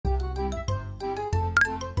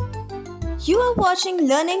You are watching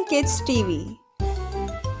Learning Kids TV.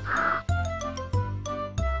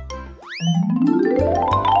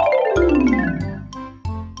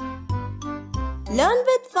 Learn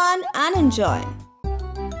with fun and enjoy.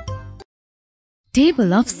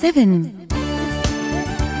 Table of 7.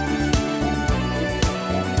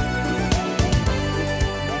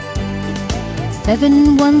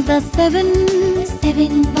 7 ones are 7.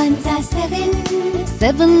 7 ones are 7.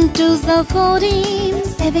 7 twos are 14.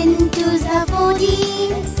 7 twos are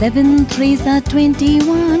 14. 7 threes are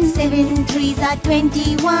 21. 7 threes are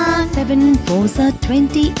 21. 7 fours are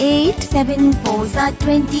 28. 7 fours are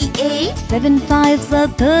 28. 7 fives are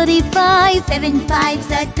 35. 7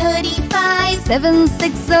 fives are 35. 7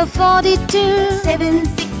 six are 42. 7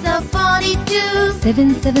 6 are 42.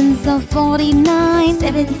 7 sevens are 49.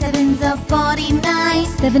 7 sevens are 49.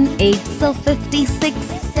 7 eights are 56.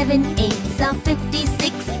 7 eights are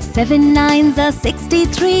 56. 7 nines are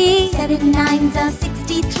 63. 7 nines are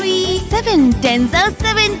 63. 7 tens are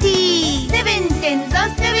 70. 7 tens are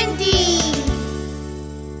 70.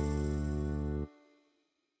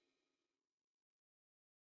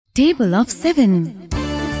 Table of 7.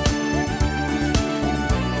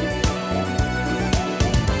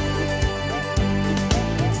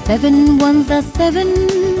 7 ones are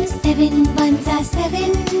 7. 7 ones are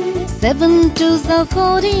 7. 7 twos are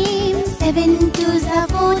 14. 7 twos are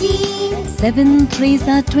 14. 7 threes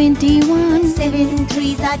are 21. 7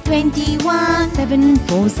 threes are 21. 7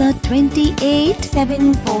 fours are 28.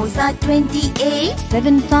 7 fours are 28.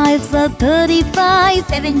 7 fives are 35.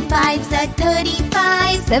 7 fives are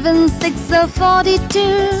 35. 7 six are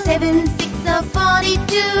 42. 7 6 are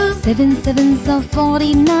 42. 7 sevens are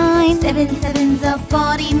 49. 7 sevens are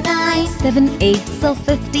 49. 7 eights are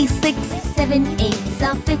 56. 7 eights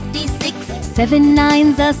are 56. 7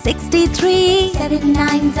 nines are 63. 7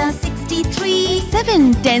 nines are 63.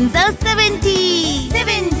 7 tens are 70.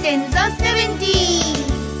 7 tens are 70.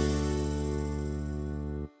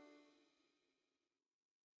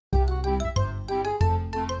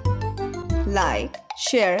 Like,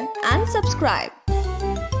 share and subscribe.